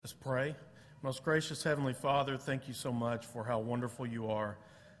Let's pray. Most gracious Heavenly Father, thank you so much for how wonderful you are.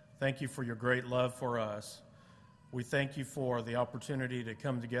 Thank you for your great love for us. We thank you for the opportunity to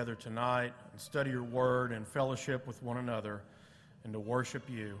come together tonight and study your word and fellowship with one another and to worship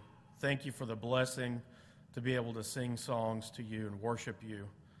you. Thank you for the blessing to be able to sing songs to you and worship you.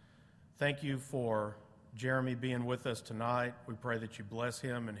 Thank you for Jeremy being with us tonight. We pray that you bless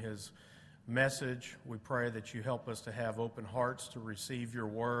him and his message. We pray that you help us to have open hearts to receive your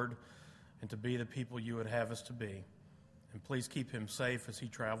word and to be the people you would have us to be. And please keep him safe as he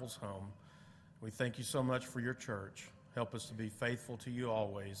travels home. We thank you so much for your church. Help us to be faithful to you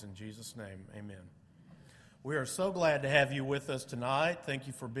always. In Jesus' name, amen. We are so glad to have you with us tonight. Thank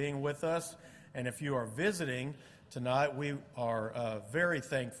you for being with us. And if you are visiting tonight, we are very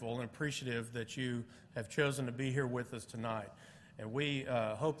thankful and appreciative that you have chosen to be here with us tonight. And we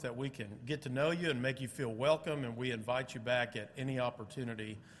hope that we can get to know you and make you feel welcome, and we invite you back at any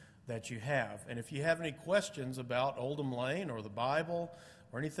opportunity that you have. And if you have any questions about Oldham Lane or the Bible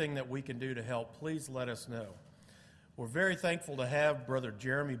or anything that we can do to help, please let us know. We're very thankful to have Brother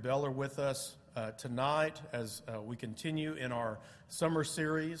Jeremy Beller with us tonight as we continue in our summer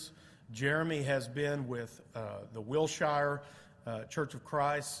series. Jeremy has been with the Wilshire Church of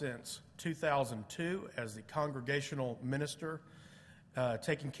Christ since 2002 as the congregational minister,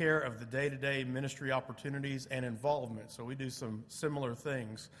 taking care of the day-to-day ministry opportunities and involvement. So we do some similar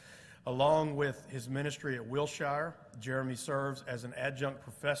things. Along with his ministry at Wilshire, Jeremy serves as an adjunct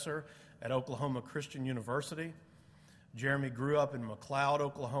professor at Oklahoma Christian University. Jeremy grew up in McLeod,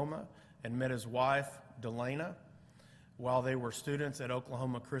 Oklahoma, and met his wife, Delana, while they were students at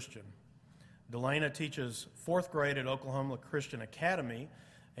Oklahoma Christian. Delana teaches fourth grade at Oklahoma Christian Academy,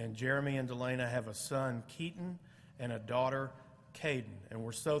 and Jeremy and Delana have a son, Keaton, and a daughter, Caden. And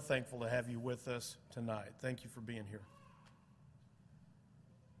we're so thankful to have you with us tonight. Thank you for being here.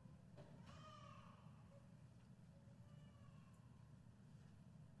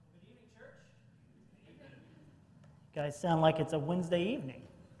 Good evening, church. You guys sound like it's a Wednesday evening.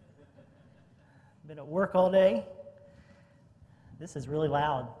 Been at work all day. This is really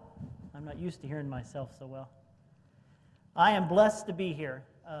loud. I'm not used to hearing myself so well. I am blessed to be here.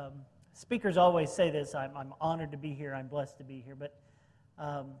 Speakers always say this, I'm honored to be here, I'm blessed to be here, but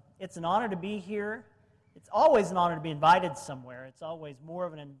it's an honor to be here. It's always an honor to be invited somewhere. It's always more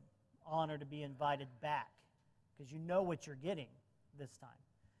of an honor to be invited back because you know what you're getting this time.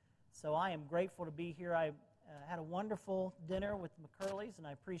 So I am grateful to be here. I had a wonderful dinner with McCurley's, and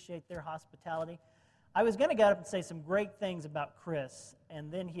I appreciate their hospitality. I was going to get up and say some great things about Chris, and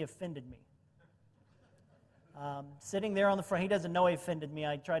then he offended me. Sitting there on the front, he doesn't know he offended me.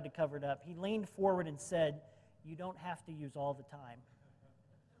 I tried to cover it up. He leaned forward and said, "You don't have to use all the time."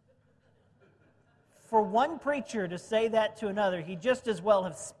 For one preacher to say that to another, he just as well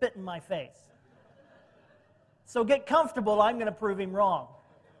have spit in my face. So get comfortable, I'm going to prove him wrong.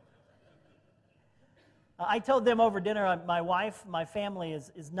 I told them over dinner, my wife, my family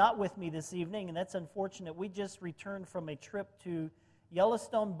is not with me this evening, and that's unfortunate. We just returned from a trip to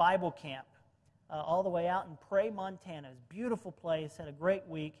Yellowstone Bible Camp, all the way out in Prairie, Montana. It's a beautiful place, had a great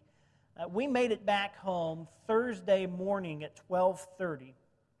week. We made it back home Thursday morning at 12:30,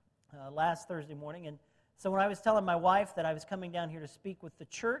 last Thursday morning. And so when I was telling my wife that I was coming down here to speak with the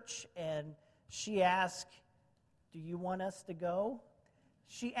church, and she asked, "Do you want us to go?"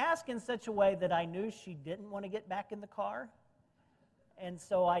 She asked in such a way that I knew she didn't want to get back in the car, and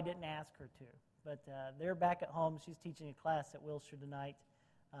so I didn't ask her to. But they're back at home. She's teaching a class at Wilshire tonight.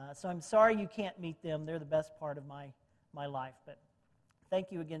 So I'm sorry you can't meet them. They're the best part of my life. But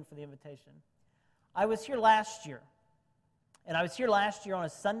thank you again for the invitation. I was here last year. And I was here last year on a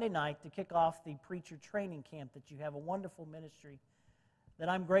Sunday night to kick off the preacher training camp that you have, a wonderful ministry that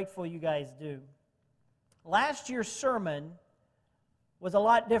I'm grateful you guys do. Last year's sermon was a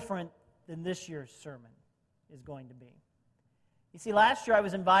lot different than this year's sermon is going to be. You see, last year I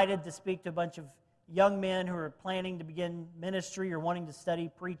was invited to speak to a bunch of young men who are planning to begin ministry or wanting to study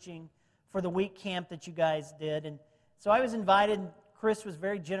preaching for the week camp that you guys did. And so I was invited. Chris was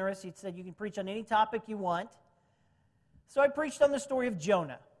very generous. He said, "You can preach on any topic you want." So I preached on the story of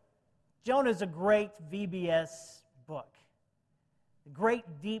Jonah. Jonah is a great VBS book, a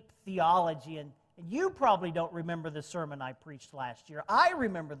great deep theology. And you probably don't remember the sermon I preached last year. I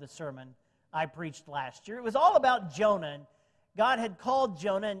remember the sermon I preached last year. It was all about Jonah. And God had called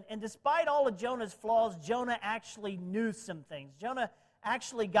Jonah, and despite all of Jonah's flaws, Jonah actually knew some things. Jonah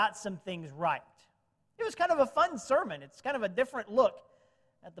actually got some things right. It was kind of a fun sermon. It's kind of a different look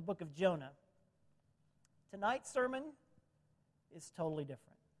at the book of Jonah. Tonight's sermon is totally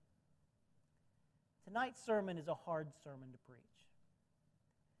different. Tonight's sermon is a hard sermon to preach.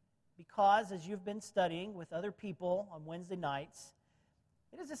 because, as you've been studying with other people on Wednesday nights,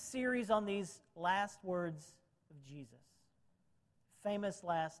 it is a series on these last words of Jesus. Famous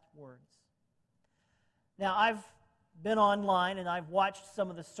last words. Now, I've been online and I've watched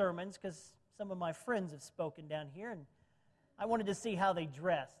some of the sermons because some of my friends have spoken down here, and I wanted to see how they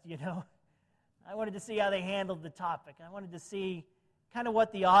dressed, I wanted to see how they handled the topic. I wanted to see kind of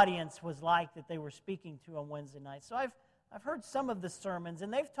what the audience was like that they were speaking to on Wednesday night. So I've heard some of the sermons,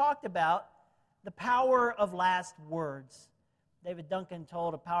 and they've talked about the power of last words. David Duncan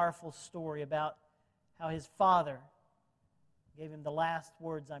told a powerful story about how his father gave him the last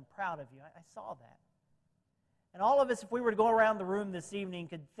words, "I'm proud of you." I saw that. And all of us, if we were to go around the room this evening,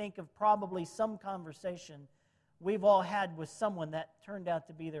 could think of probably some conversation we've all had with someone that turned out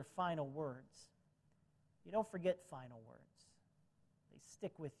to be their final words. You don't forget final words. They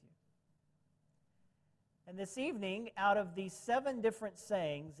stick with you. And this evening, out of these 7 different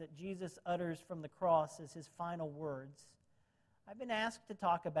sayings that Jesus utters from the cross as his final words, I've been asked to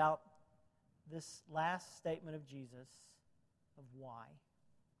talk about this last statement of Jesus, of why.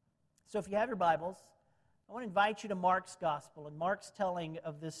 So if you have your Bibles, I want to invite you to Mark's Gospel and Mark's telling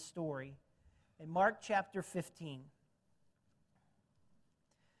of this story in Mark chapter 15.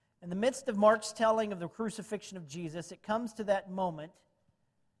 In the midst of Mark's telling of the crucifixion of Jesus, it comes to that moment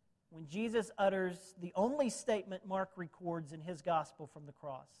when Jesus utters the only statement Mark records in his Gospel from the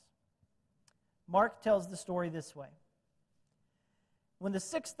cross. Mark tells the story this way. When the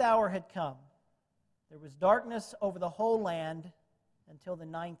 6th hour had come, there was darkness over the whole land until the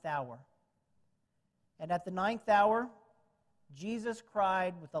 9th hour. And at the 9th hour, Jesus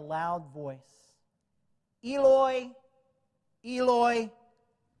cried with a loud voice, "Eloi, Eloi,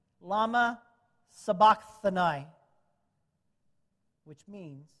 lama sabachthani," which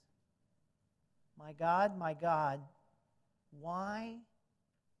means, my God, why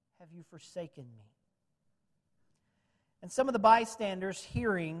have you forsaken me?" And some of the bystanders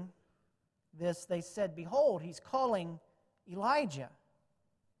hearing this, they said, "Behold, he's calling Elijah."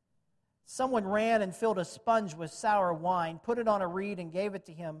 Someone ran and filled a sponge with sour wine, put it on a reed, and gave it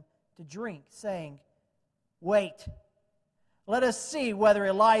to him to drink, saying, "Wait, let us see whether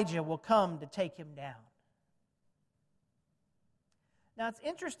Elijah will come to take him down." Now, it's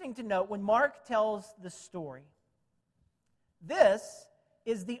interesting to note when Mark tells the story, this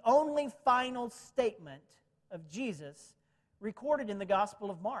is the only final statement of Jesus recorded in the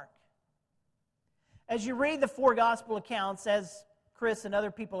Gospel of Mark. As you read the 4 Gospel accounts, as Chris and other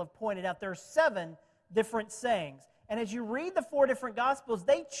people have pointed out, there are 7 different sayings. And as you read the 4 different Gospels,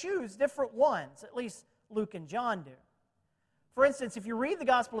 they choose different ones, at least Luke and John do. For instance, if you read the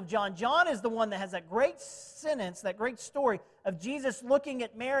Gospel of John, John is the one that has that great sentence, that great story of Jesus looking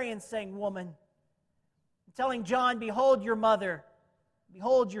at Mary and saying, "Woman," telling John, "Behold your mother,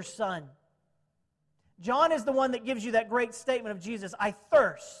 behold your son." John is the one that gives you that great statement of Jesus, "I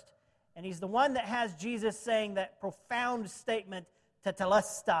thirst." And he's the one that has Jesus saying that profound statement,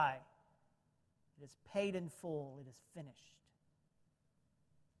 "Tetelestai." It is paid in full. It is finished.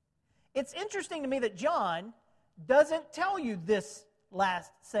 It's interesting to me that John doesn't tell you this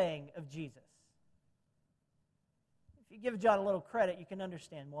last saying of Jesus. If you give John a little credit, you can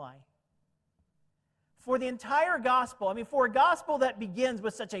understand why. For the entire gospel, for a gospel that begins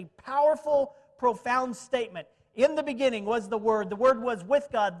with such a powerful, profound statement, "In the beginning was the Word was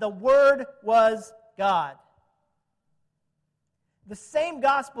with God, the Word was God." The same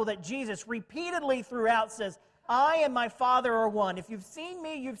gospel that Jesus repeatedly throughout says, "I and my Father are one. If you've seen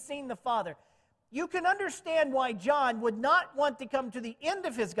me, you've seen the Father." You can understand why John would not want to come to the end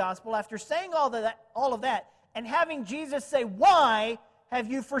of his gospel after saying all of that and having Jesus say, "Why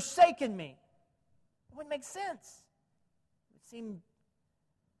have you forsaken me?" It wouldn't make sense. It would seem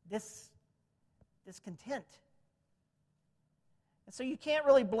discontent. And so you can't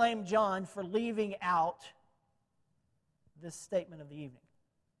really blame John for leaving out this statement of the evening.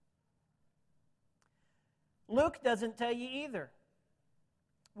 Luke doesn't tell you either.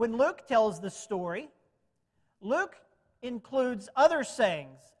 When Luke tells the story, Luke includes other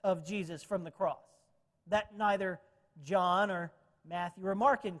sayings of Jesus from the cross that neither John or Matthew or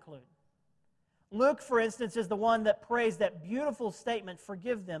Mark include. Luke, for instance, is the one that prays that beautiful statement,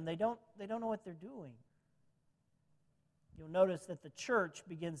 "Forgive them, they don't know what they're doing." You'll notice that the church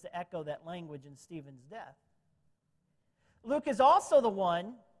begins to echo that language in Stephen's death. Luke is also the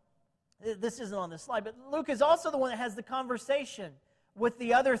one, this isn't on the slide, but Luke is also the one that has the conversation with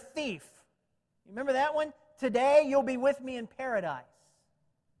the other thief. You remember that one? "Today you'll be with me in paradise."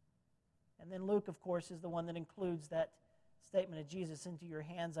 And then Luke, of course, is the one that includes that statement of Jesus, "Into your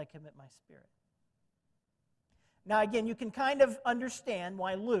hands I commit my spirit." Now, again, you can kind of understand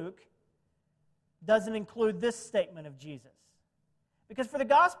why Luke doesn't include this statement of Jesus. Because for the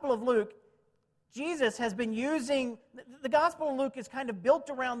Gospel of Luke, Jesus has been using, the Gospel of Luke is kind of built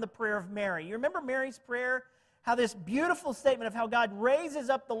around the prayer of Mary. You remember Mary's prayer? How this beautiful statement of how God raises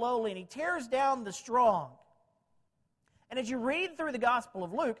up the lowly and He tears down the strong. And as you read through the Gospel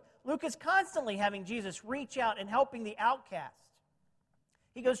of Luke, Luke is constantly having Jesus reach out and helping the outcast.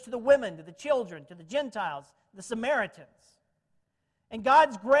 He goes to the women, to the children, to the Gentiles, the Samaritans. And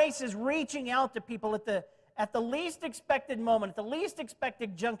God's grace is reaching out to people at the least expected moment, at the least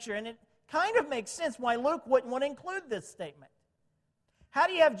expected juncture. And it kind of makes sense why Luke wouldn't want to include this statement. How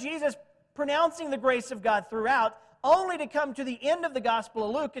do you have Jesus pronouncing the grace of God throughout, only to come to the end of the Gospel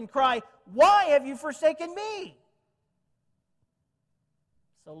of Luke and cry, "Why have you forsaken me?"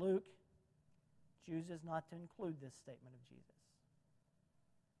 So Luke chooses not to include this statement of Jesus.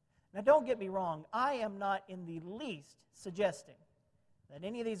 Now don't get me wrong, I am not in the least suggesting that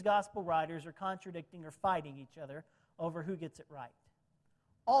any of these gospel writers are contradicting or fighting each other over who gets it right.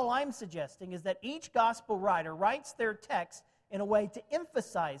 All I'm suggesting is that each gospel writer writes their text in a way to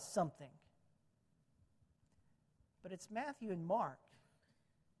emphasize something. But it's Matthew and Mark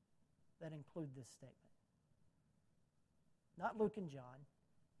that include this statement. Not Luke and John,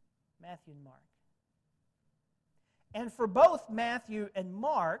 Matthew and Mark. And for both Matthew and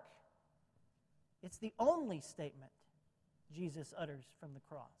Mark, it's the only statement Jesus utters from the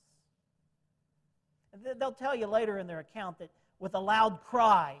cross. They'll tell you later in their account that with a loud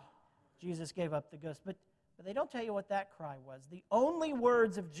cry, Jesus gave up the ghost. But they don't tell you what that cry was. The only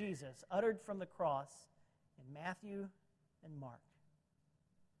words of Jesus uttered from the cross in Matthew and Mark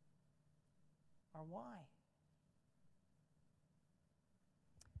are why.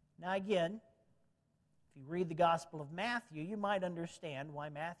 Now again, if you read the Gospel of Matthew, you might understand why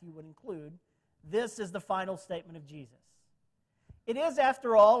Matthew would include this as the final statement of Jesus. It is,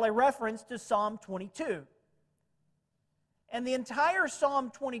 after all, a reference to Psalm 22. And the entire Psalm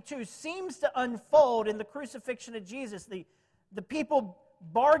 22 seems to unfold in the crucifixion of Jesus. The people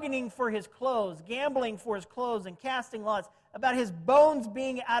bargaining for His clothes, gambling for His clothes, and casting lots about His bones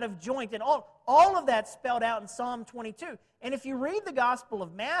being out of joint. And all of that spelled out in Psalm 22. And if you read the Gospel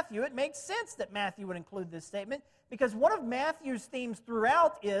of Matthew, it makes sense that Matthew would include this statement, because one of Matthew's themes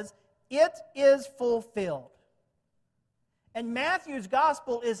throughout is, "It is fulfilled." And Matthew's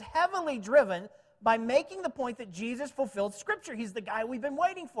Gospel is heavily driven by making the point that Jesus fulfilled Scripture. He's the guy we've been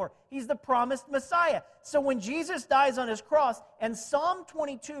waiting for. He's the promised Messiah. So when Jesus dies on His cross and Psalm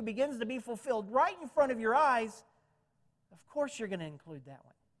 22 begins to be fulfilled right in front of your eyes, of course you're going to include that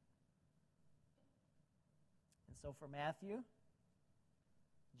one. And so for Matthew,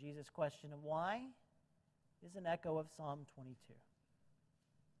 Jesus' question of why is an echo of Psalm 22.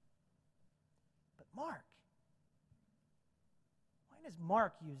 But Mark, why does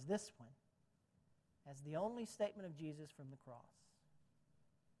Mark use this one as the only statement of Jesus from the cross?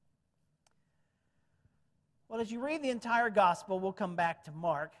 Well, as you read the entire gospel, we'll come back to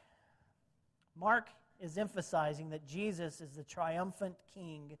Mark. Mark is emphasizing that Jesus is the triumphant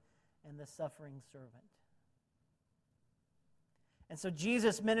king and the suffering servant. And so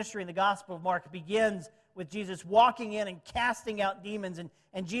Jesus' ministry in the Gospel of Mark begins with Jesus walking in and casting out demons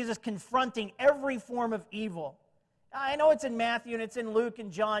and Jesus confronting every form of evil. I know it's in Matthew and it's in Luke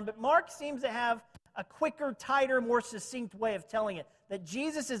and John, but Mark seems to have a quicker, tighter, more succinct way of telling it. That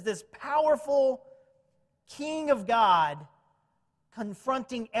Jesus is this powerful King of God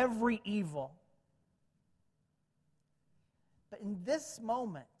confronting every evil. But in this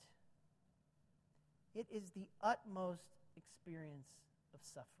moment, it is the utmost experience of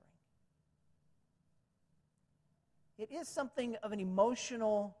suffering. It is something of an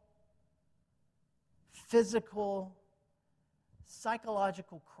emotional, physical,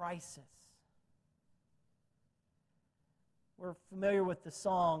 psychological crisis. We're familiar with the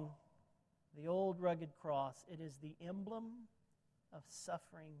song, "The Old Rugged Cross." It is the emblem of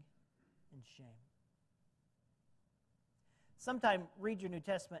suffering and shame. Sometime read your New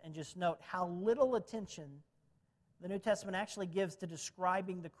Testament and just note how little attention the New Testament actually gives to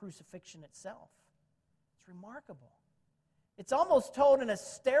describing the crucifixion itself. It's remarkable. It's almost told in a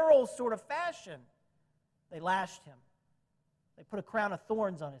sterile sort of fashion. They lashed Him. They put a crown of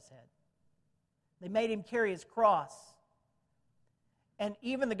thorns on His head. They made Him carry His cross. And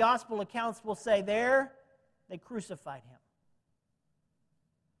even the gospel accounts will say there, they crucified Him.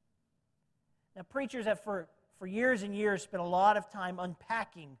 Now, preachers have for years and years spent a lot of time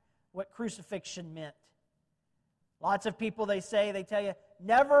unpacking what crucifixion meant. Lots of people, they tell you,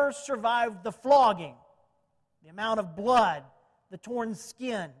 never survived the flogging, the amount of blood, the torn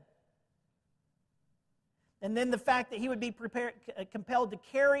skin. And then the fact that he would be compelled to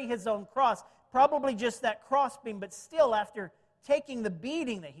carry his own cross, probably just that crossbeam, but still after taking the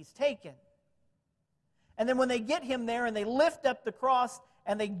beating that he's taken. And then when they get him there and they lift up the cross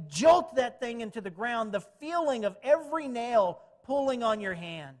and they jolt that thing into the ground, the feeling of every nail pulling on your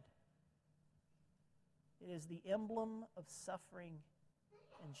hand. It is the emblem of suffering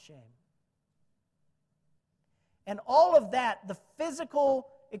and shame. And all of that, the physical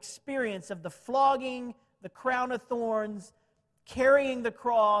experience of the flogging, the crown of thorns, carrying the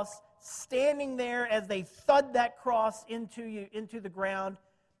cross, standing there as they thud that cross into the ground,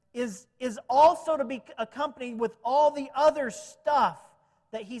 is also to be accompanied with all the other stuff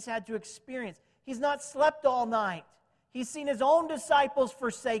that he's had to experience. He's not slept all night. He's seen his own disciples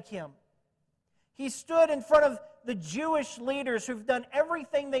forsake him. He stood in front of the Jewish leaders who've done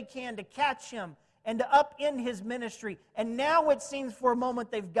everything they can to catch him and to upend his ministry. And now it seems for a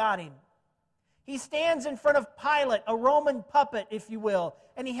moment they've got him. He stands in front of Pilate, a Roman puppet, if you will,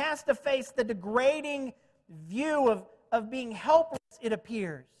 and he has to face the degrading view of being helpless, it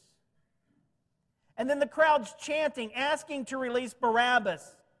appears. And then the crowd's chanting, asking to release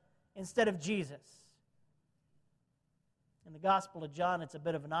Barabbas instead of Jesus. In the Gospel of John, it's a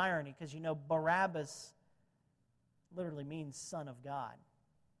bit of an irony because Barabbas literally means Son of God.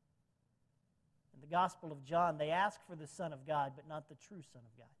 In the Gospel of John, they ask for the Son of God, but not the true Son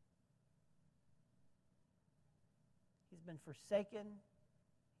of God. He's been forsaken.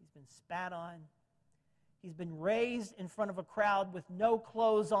 He's been spat on. He's been raised in front of a crowd with no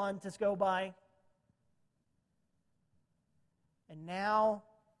clothes on to go by. And now,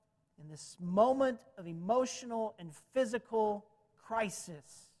 in this moment of emotional and physical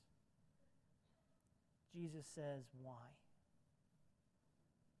crisis, Jesus says, why?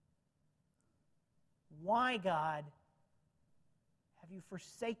 Why, God, have you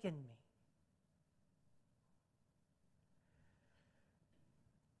forsaken me?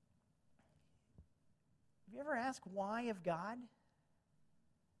 Have you ever asked why of God?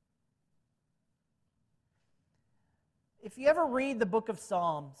 If you ever read the book of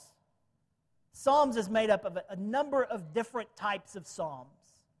Psalms, Psalms is made up of a number of different types of psalms.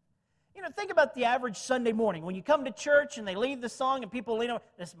 Think about the average Sunday morning. When you come to church and they lead the song and people lean over,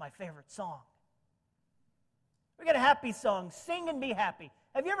 this is my favorite song. We got a happy song, Sing and Be Happy.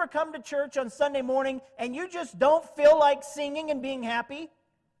 Have you ever come to church on Sunday morning and you just don't feel like singing and being happy?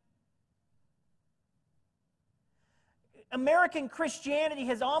 American Christianity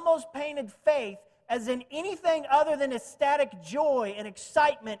has almost painted faith as in anything other than ecstatic joy and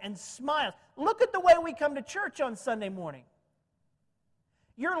excitement and smiles. Look at the way we come to church on Sunday morning.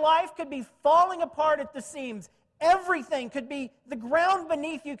 Your life could be falling apart at the seams. Everything could be, the ground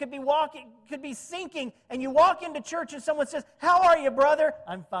beneath you could be sinking, and you walk into church and someone says, "How are you, brother?"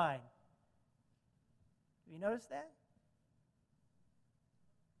 "I'm fine." Have you noticed that?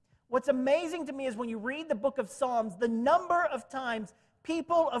 What's amazing to me is when you read the book of Psalms, the number of times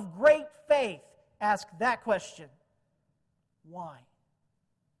people of great faith ask that question. Why?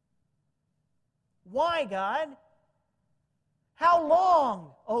 Why, God? How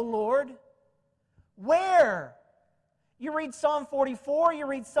long, O Lord? Where? You read Psalm 44, you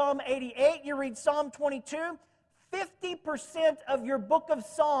read Psalm 88, you read Psalm 22. 50% of your book of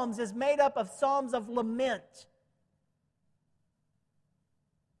Psalms is made up of psalms of lament.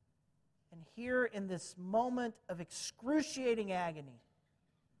 And here in this moment of excruciating agony,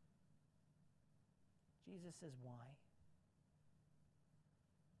 Jesus says, why?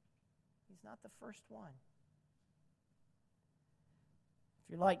 He's not the first one.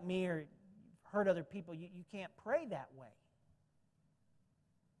 If you're like me or you've heard other people, you can't pray that way.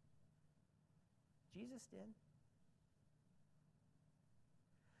 Jesus did.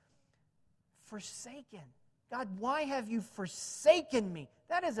 Forsaken. God, why have you forsaken me?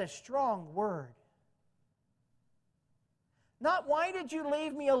 That is a strong word. Not why did you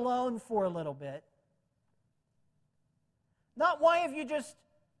leave me alone for a little bit? Not why have you just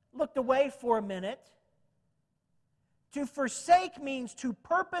looked away for a minute? To forsake means to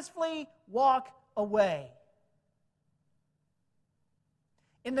purposefully walk away.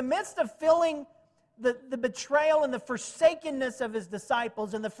 In the midst of feeling the betrayal and the forsakenness of his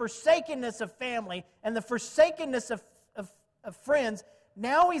disciples and the forsakenness of family and the forsakenness of friends,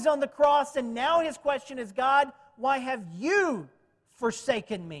 now he's on the cross and now his question is, God, why have you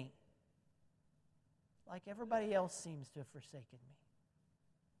forsaken me? Like everybody else seems to have forsaken me.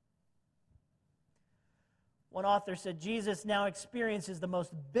 One author said, Jesus now experiences the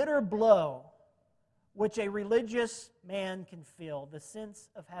most bitter blow which a religious man can feel, the sense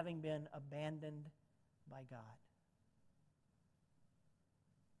of having been abandoned by God.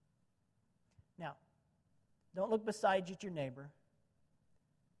 Now, Don't look beside you at your neighbor.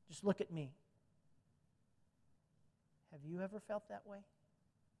 Just look at me. Have you ever felt that way?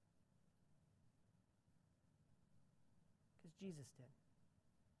 Because Jesus did.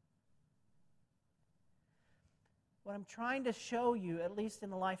 What I'm trying to show you, at least in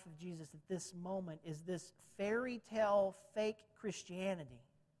the life of Jesus at this moment, is this fairy tale fake Christianity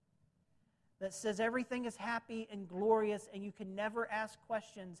that says everything is happy and glorious and you can never ask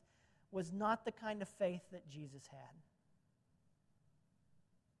questions was not the kind of faith that Jesus had.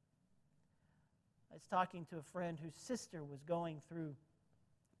 I was talking to a friend whose sister was going through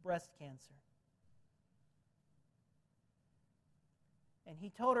breast cancer. And he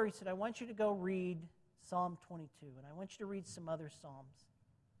told her, he said, I want you to go read Psalm 22, and I want you to read some other Psalms.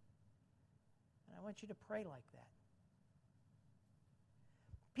 And I want you to pray like that.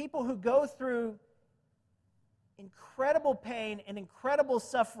 People who go through incredible pain and incredible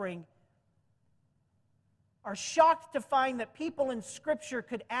suffering are shocked to find that people in Scripture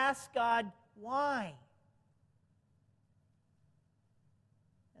could ask God, why?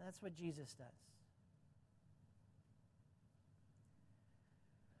 And that's what Jesus does.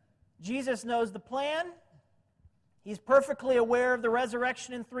 Jesus knows the plan. He's perfectly aware of the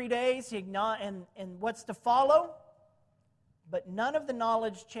resurrection in 3 days and what's to follow. But none of the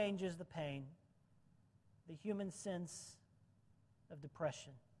knowledge changes the pain, the human sense of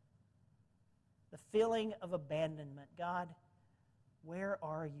depression, the feeling of abandonment. God, where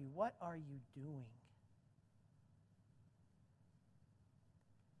are you? What are you doing?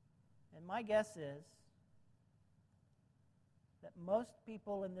 And my guess is that most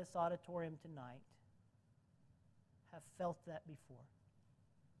people in this auditorium tonight have felt that before.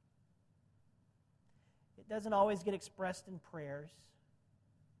 It doesn't always get expressed in prayers.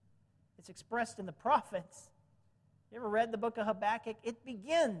 It's expressed in the prophets. You ever read the book of Habakkuk? It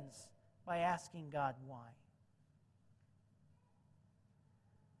begins by asking God why.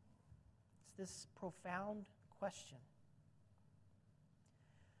 It's this profound question.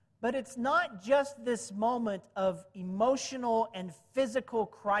 But it's not just this moment of emotional and physical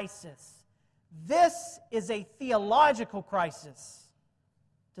crisis. This is a theological crisis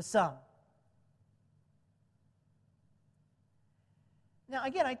to some. Now,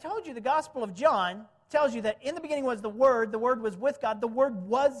 again, I told you the Gospel of John tells you that in the beginning was the Word was with God, the Word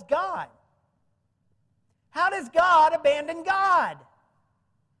was God. How does God abandon God?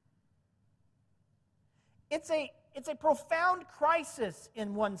 It's a profound crisis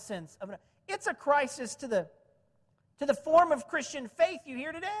in one sense. It's a crisis to the form of Christian faith you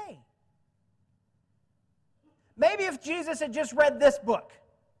hear today. Maybe if Jesus had just read this book,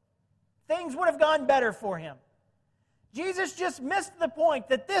 things would have gone better for him. Jesus just missed the point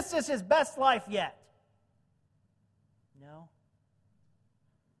that this is his best life yet. No.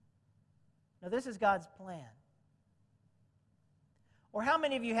 No, this is God's plan. Or how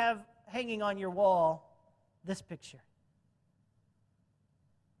many of you have hanging on your wall this picture?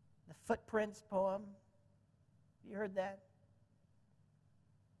 The Footprints poem. You heard that?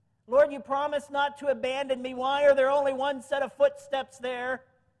 Lord, you promised not to abandon me. Why are there only one set of footsteps there?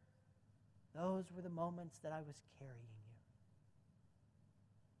 Those were the moments that I was carrying you.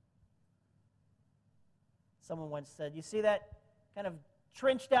 Someone once said, you see that kind of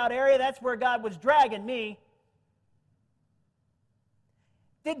trenched out area? That's where God was dragging me.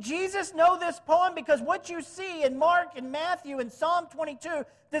 Did Jesus know this poem? Because what you see in Mark and Matthew and Psalm 22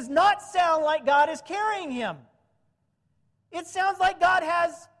 does not sound like God is carrying him. It sounds like God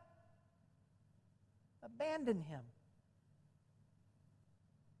has abandoned him.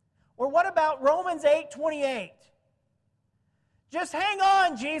 Or what about Romans 8:28? Just hang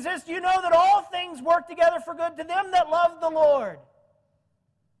on, Jesus. You know that all things work together for good to them that love the Lord.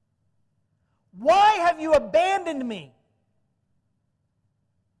 Why have you abandoned me?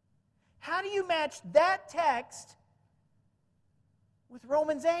 How do you match that text with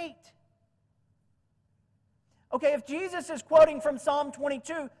Romans 8? Okay, if Jesus is quoting from Psalm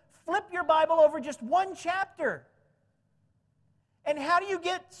 22, flip your Bible over just one chapter. And how do you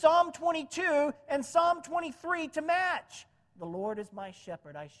get Psalm 22 and Psalm 23 to match? The Lord is my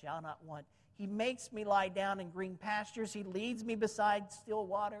shepherd, I shall not want. He makes me lie down in green pastures. He leads me beside still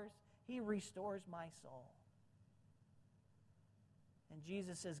waters. He restores my soul. And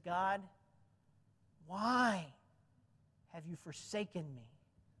Jesus says, God, why have you forsaken me?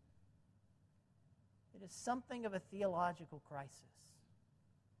 It is something of a theological crisis.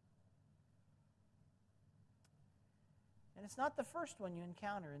 And it's not the first one you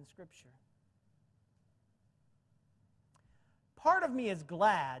encounter in Scripture. Part of me is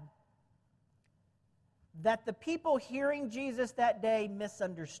glad that the people hearing Jesus that day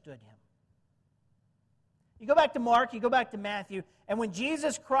misunderstood him. You go back to Mark, you go back to Matthew, and when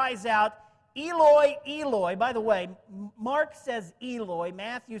Jesus cries out, Eloi, Eloi, by the way, Mark says Eloi,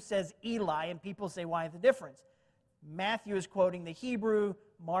 Matthew says Eli, and people say, why the difference? Matthew is quoting the Hebrew,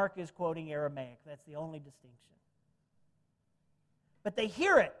 Mark is quoting Aramaic. That's the only distinction. But they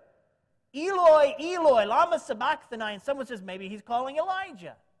hear it. Eloi, Eloi, lama sabachthani, and someone says maybe he's calling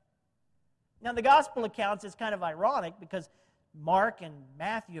Elijah. Now, the gospel accounts is kind of ironic because Mark and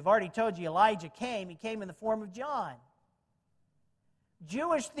Matthew have already told you Elijah came. He came in the form of John.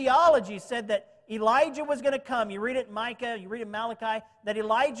 Jewish theology said that Elijah was going to come. You read it in Micah, you read it in Malachi, that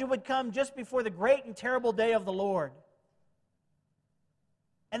Elijah would come just before the great and terrible day of the Lord.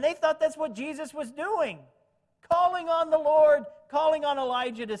 And they thought that's what Jesus was doing, calling on the Lord, calling on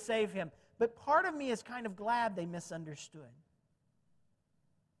Elijah to save him. But part of me is kind of glad they misunderstood.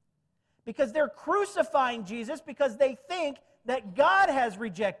 Because they're crucifying Jesus because they think that God has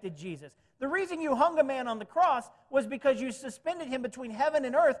rejected Jesus. The reason you hung a man on the cross was because you suspended him between heaven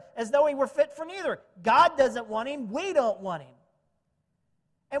and earth as though he were fit for neither. God doesn't want him, we don't want him.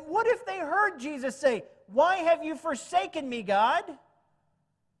 And what if they heard Jesus say, "Why have you forsaken me, God?"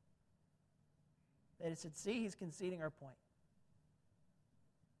 They said, see, he's conceding our point.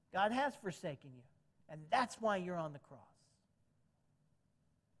 God has forsaken you, and that's why you're on the cross.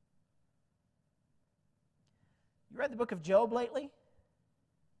 You read the book of Job lately?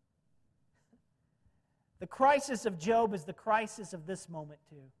 The crisis of Job is the crisis of this moment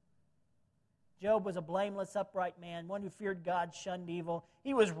too. Job was a blameless, upright man, one who feared God, shunned evil.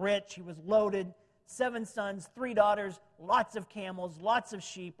 He was rich, he was loaded, 7 sons, 3 daughters, lots of camels, lots of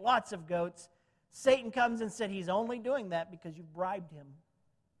sheep, lots of goats. Satan comes and said, he's only doing that because you bribed him.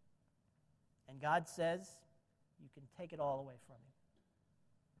 And God says, you can take it all away from him.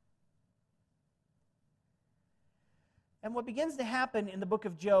 And what begins to happen in the book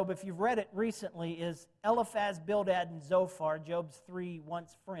of Job, if you've read it recently, is Eliphaz, Bildad, and Zophar, Job's 3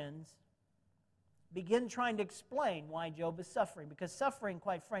 once friends, begin trying to explain why Job is suffering, because suffering,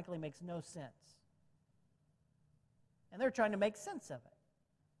 quite frankly, makes no sense. And they're trying to make sense of it.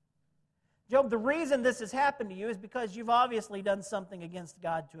 Job, the reason this has happened to you is because you've obviously done something against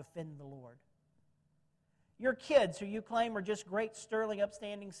God to offend the Lord. Your kids, who you claim are just great, sterling,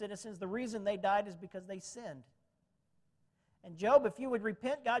 upstanding citizens, the reason they died is because they sinned. And Job, if you would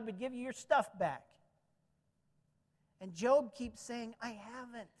repent, God would give you your stuff back. And Job keeps saying, I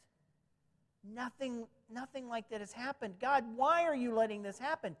haven't. Nothing like that has happened. God, why are you letting this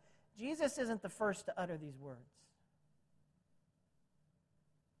happen? Jesus isn't the first to utter these words.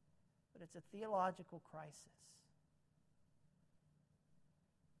 But it's a theological crisis.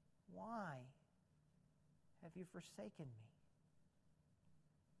 Why have you forsaken me?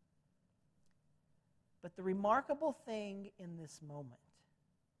 But the remarkable thing in this moment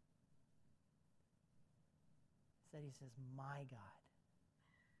is that he says, my God.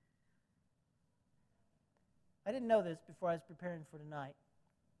 I didn't know this before I was preparing for tonight.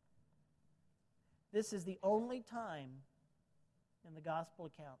 This is the only time in the gospel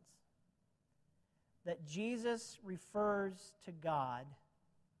accounts that Jesus refers to God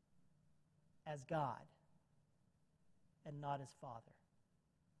as God and not as Father.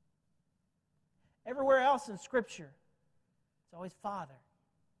 Everywhere else in Scripture, it's always Father.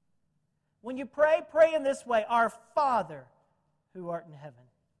 When you pray, pray in this way, Our Father who art in heaven.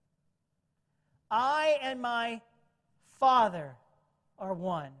 I and my Father are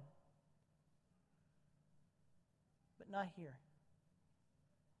one. But not here.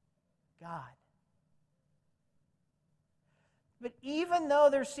 God. But even though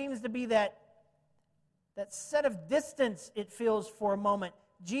there seems to be that set of distance it feels for a moment,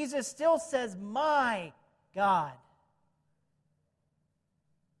 Jesus still says, my God.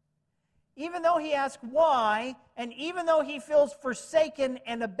 Even though he asks why, and even though he feels forsaken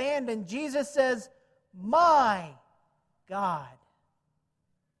and abandoned, Jesus says, my God.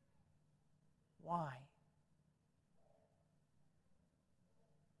 Why?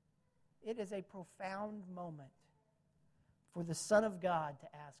 It is a profound moment for the Son of God to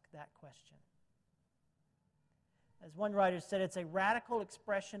ask that question. As one writer said, it's a radical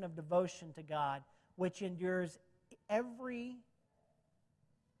expression of devotion to God which endures every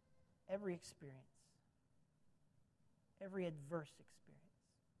experience, every adverse experience.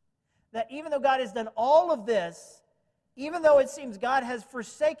 That even though God has done all of this, even though it seems God has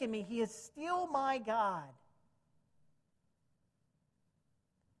forsaken me, he is still my God.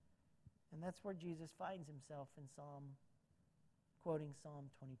 And that's where Jesus finds himself in quoting Psalm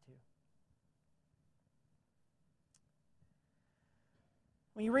 22.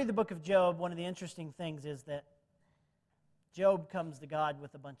 When you read the book of Job, one of the interesting things is that Job comes to God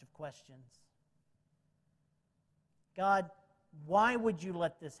with a bunch of questions. God, why would you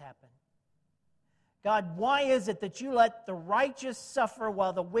let this happen? God, why is it that you let the righteous suffer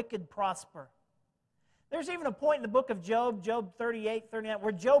while the wicked prosper? There's even a point in the book of Job, Job 38, 39,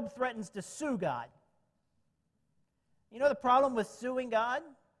 where Job threatens to sue God. You know the problem with suing God?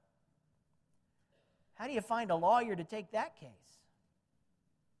 How do you find a lawyer to take that case?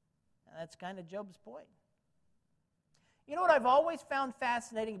 That's kind of Job's point. You know what I've always found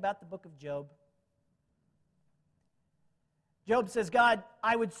fascinating about the book of Job? Job says, God,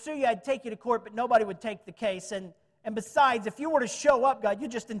 I would sue you, I'd take you to court, but nobody would take the case. And besides, if you were to show up, God,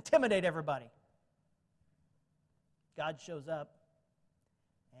 you'd just intimidate everybody. God shows up,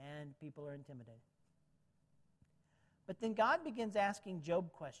 and people are intimidated. But then God begins asking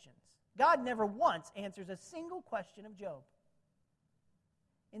Job questions. God never once answers a single question of Job.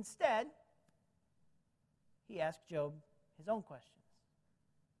 Instead, he asked Job his own questions.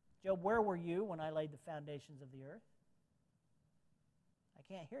 Job, where were you when I laid the foundations of the earth?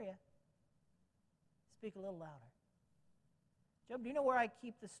 I can't hear you. Speak a little louder. Job, do you know where I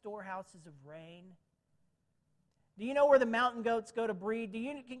keep the storehouses of rain? Do you know where the mountain goats go to breed?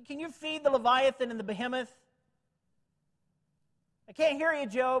 Can you feed the Leviathan and the behemoth? I can't hear you,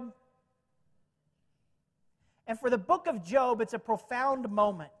 Job. And for the book of Job, it's a profound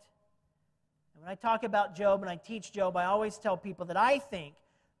moment. And when I talk about Job and I teach Job, I always tell people that I think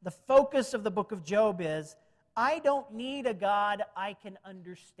the focus of the book of Job is, I don't need a God I can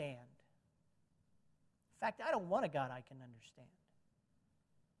understand. In fact, I don't want a God I can understand.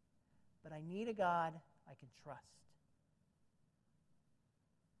 But I need a God I can trust.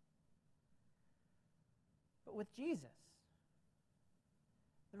 But with Jesus,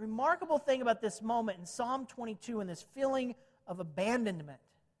 the remarkable thing about this moment in Psalm 22 and this feeling of abandonment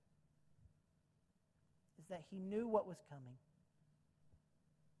is that he knew what was coming.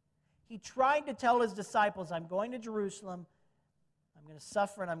 He tried to tell his disciples, I'm going to Jerusalem, I'm going to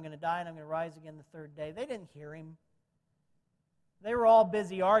suffer and I'm going to die and I'm going to rise again the third day. They didn't hear him. They were all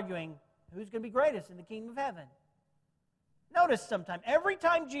busy arguing who's going to be greatest in the kingdom of heaven. Notice sometime, every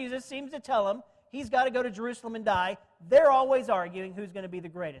time Jesus seems to tell them he's got to go to Jerusalem and die, they're always arguing who's going to be the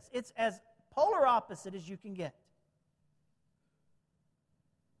greatest. It's as polar opposite as you can get.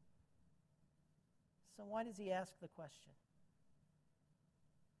 So why does he ask the question?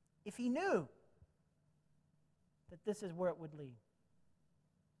 If he knew that this is where it would lead.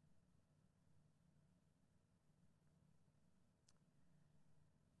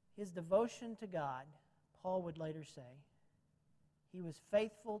 His devotion to God, Paul would later say, he was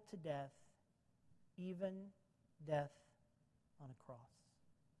faithful to death, even death on a cross.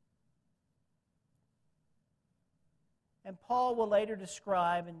 And Paul will later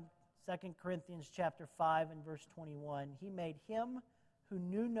describe in 2 Corinthians chapter 5 and verse 21, he made him who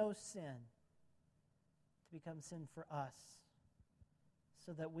knew no sin to become sin for us,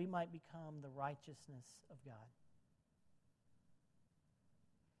 so that we might become the righteousness of God.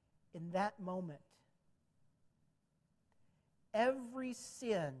 In that moment, every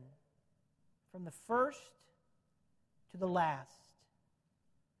sin from the first to the last,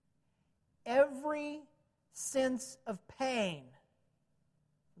 every sense of pain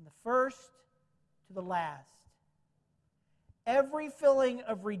from the first to the last, every feeling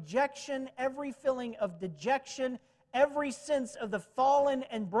of rejection, every feeling of dejection, every sense of the fallen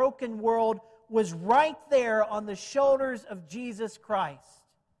and broken world was right there on the shoulders of Jesus Christ.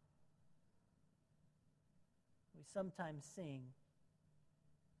 We sometimes sing,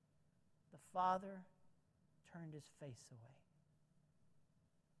 the Father turned his face away.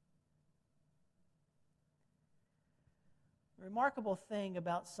 The remarkable thing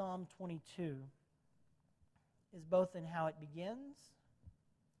about Psalm 22 is both in how it begins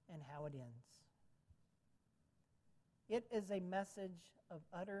and how it ends. It is a message of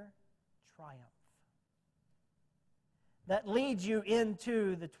utter triumph that leads you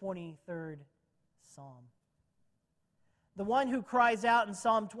into the 23rd Psalm. The one who cries out in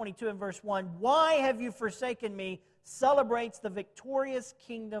Psalm 22 and verse 1, "Why have you forsaken me?" celebrates the victorious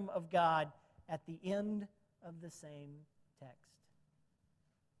kingdom of God at the end of the same text.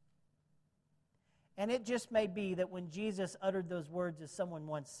 And it just may be that when Jesus uttered those words, as someone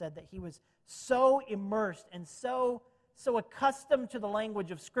once said, that he was so immersed and so accustomed to the language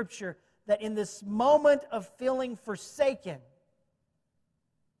of Scripture that in this moment of feeling forsaken,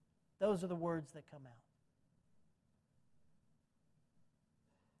 those are the words that come out.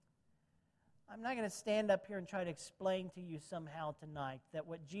 I'm not going to stand up here and try to explain to you somehow tonight that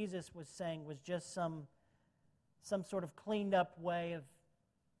what Jesus was saying was just some sort of cleaned up way of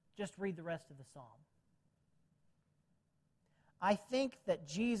just read the rest of the psalm. I think that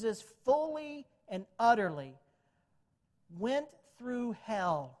Jesus fully and utterly went through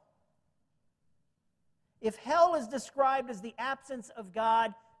hell. If hell is described as the absence of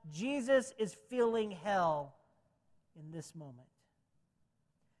God, Jesus is feeling hell in this moment.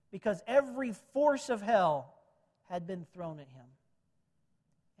 Because every force of hell had been thrown at him.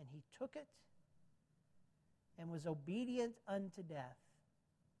 And he took it and was obedient unto death,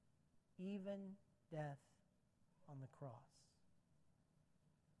 even death on the cross.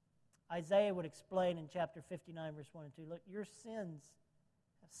 Isaiah would explain in chapter 59, verse 1 and 2, look, your sins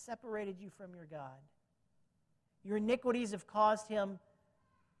have separated you from your God. Your iniquities have caused him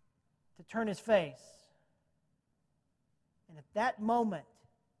to turn his face. And at that moment,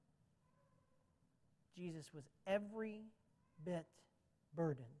 Jesus was every bit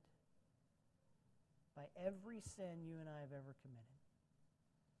burdened by every sin you and I have ever committed.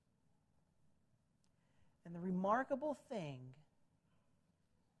 And the remarkable thing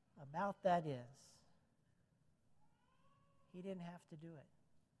about that is, he didn't have to do it.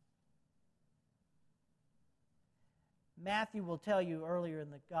 Matthew will tell you earlier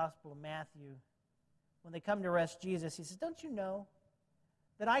in the Gospel of Matthew, when they come to arrest Jesus, he says, don't you know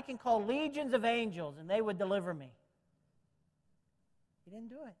that I can call legions of angels and they would deliver me? He didn't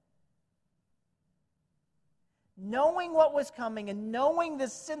do it. Knowing what was coming and knowing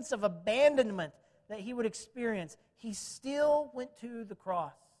this sense of abandonment that he would experience, he still went to the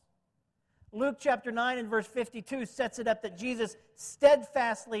cross. Luke chapter 9 and verse 52 sets it up that Jesus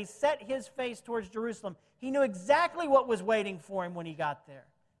steadfastly set his face towards Jerusalem. He knew exactly what was waiting for him when he got there.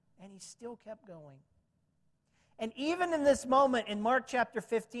 And he still kept going. And even in this moment in Mark chapter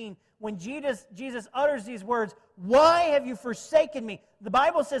 15, when Jesus utters these words, why have you forsaken me? The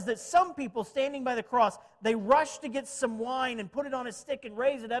Bible says that some people standing by the cross, they rushed to get some wine and put it on a stick and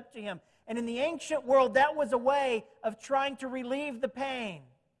raise it up to him. And in the ancient world, that was a way of trying to relieve the pain.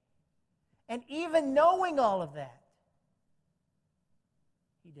 And even knowing all of that,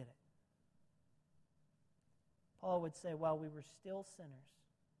 he did it. Paul would say, while we were still sinners,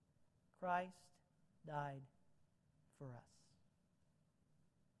 Christ died for us.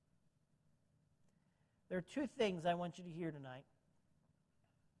 There are two things I want you to hear tonight.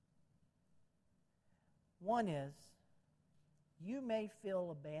 One is, you may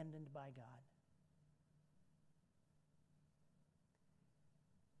feel abandoned by God.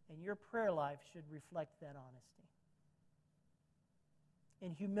 And your prayer life should reflect that honesty.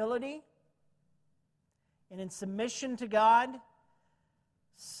 In humility and in submission to God,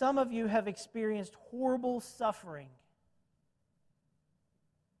 some of you have experienced horrible suffering.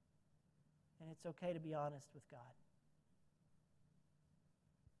 And it's okay to be honest with God.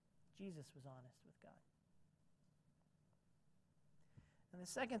 Jesus was honest with God. And the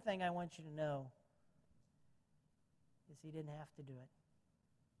second thing I want you to know is he didn't have to do it.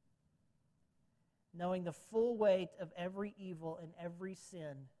 Knowing the full weight of every evil and every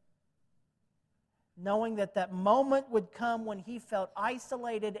sin, knowing that that moment would come when he felt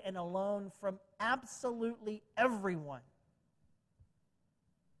isolated and alone from absolutely everyone,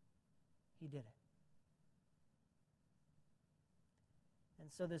 he did it. And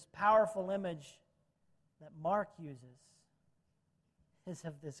so this powerful image that Mark uses is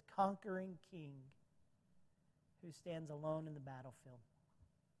of this conquering king who stands alone in the battlefield.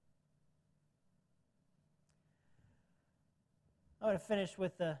 I want to finish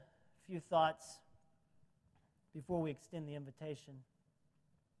with a few thoughts before we extend the invitation.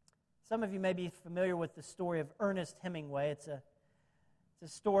 Some of you may be familiar with the story of Ernest Hemingway. It's a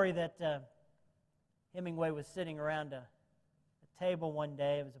story that Hemingway was sitting around a table one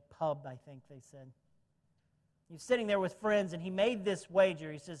day. It was a pub, I think they said. He was sitting there with friends, and he made this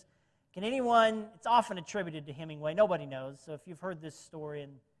wager. He says, can anyone, it's often attributed to Hemingway, nobody knows, so if you've heard this story,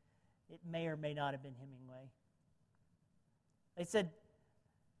 and it may or may not have been Hemingway. They said,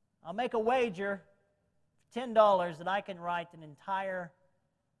 I'll make a wager for $10 that I can write an entire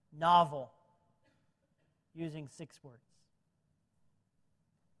novel using 6 words.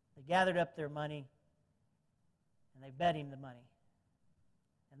 They gathered up their money, and they bet him the money.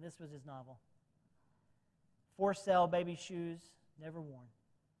 And this was his novel. For sale baby shoes, never worn.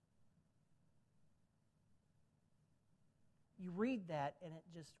 You read that, and it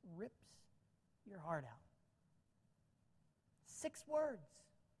just rips your heart out. 6 words.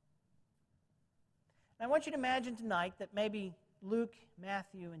 And I want you to imagine tonight that maybe Luke,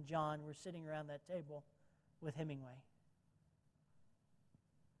 Matthew, and John were sitting around that table with Hemingway.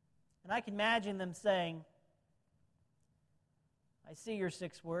 And I can imagine them saying, I see your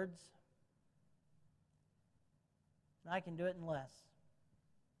 6 words, and I can do it in less.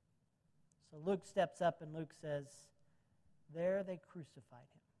 So Luke steps up and Luke says, there they crucified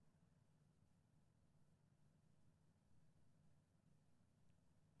him.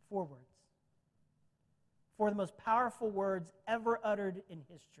 4 words. 4 of the most powerful words ever uttered in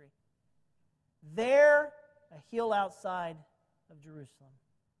history. There, a hill outside of Jerusalem.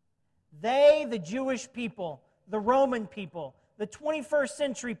 They, the Jewish people, the Roman people, the 21st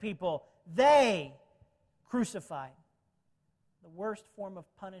century people, they crucified. The worst form of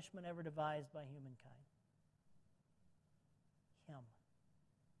punishment ever devised by humankind. Him.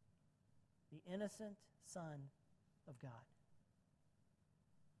 The innocent Son of God.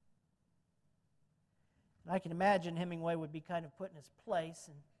 And I can imagine Hemingway would be kind of put in his place,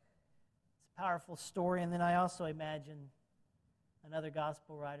 and it's a powerful story. And then I also imagine another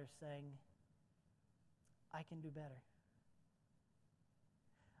gospel writer saying, I can do better.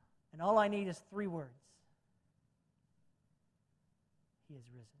 And all I need is 3 words. He is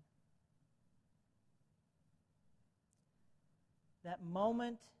risen. That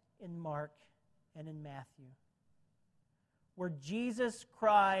moment in Mark and in Matthew where Jesus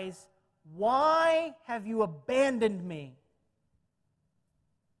cries, "Why have you abandoned me?"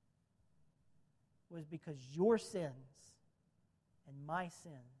 was because your sins and my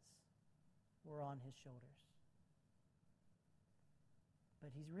sins were on His shoulders.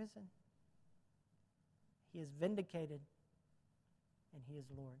 But He's risen. He is vindicated, and He is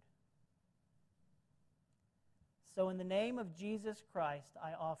Lord. So in the name of Jesus Christ,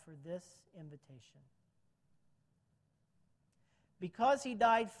 I offer this invitation. Because He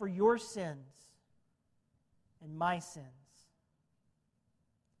died for your sins and my sins,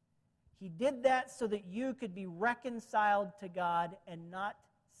 He did that so that you could be reconciled to God and not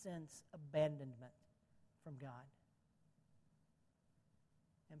sense abandonment from God.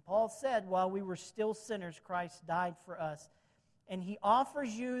 And Paul said, while we were still sinners, Christ died for us. And He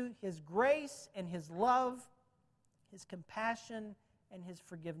offers you His grace and His love, His compassion, and His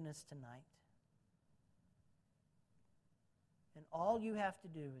forgiveness tonight. And all you have to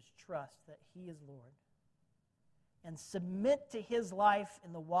do is trust that He is Lord and submit to His life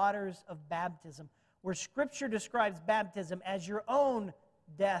in the waters of baptism, where Scripture describes baptism as your own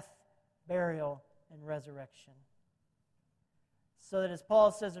death, burial, and resurrection. So that, as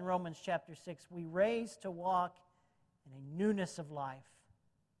Paul says in Romans chapter 6, we raise to walk in a newness of life.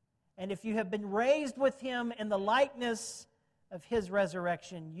 And if you have been raised with Him in the likeness of His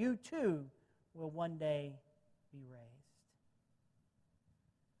resurrection, you too will one day be raised.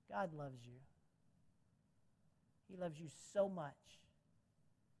 God loves you. He loves you so much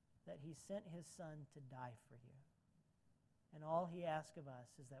that He sent His Son to die for you. And all He asks of us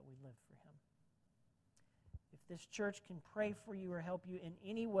is that we live for Him. If this church can pray for you or help you in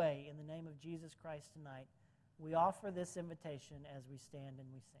any way in the name of Jesus Christ tonight, we offer this invitation as we stand and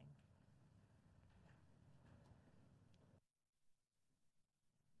we sing.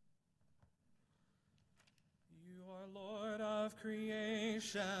 You are Lord of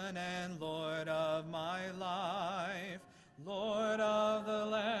creation and Lord of my life, Lord of the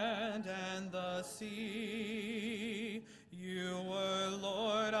land and the sea. You were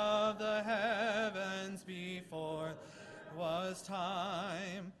Lord of the heavens before was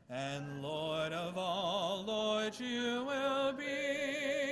time, and Lord of all, Lord, you will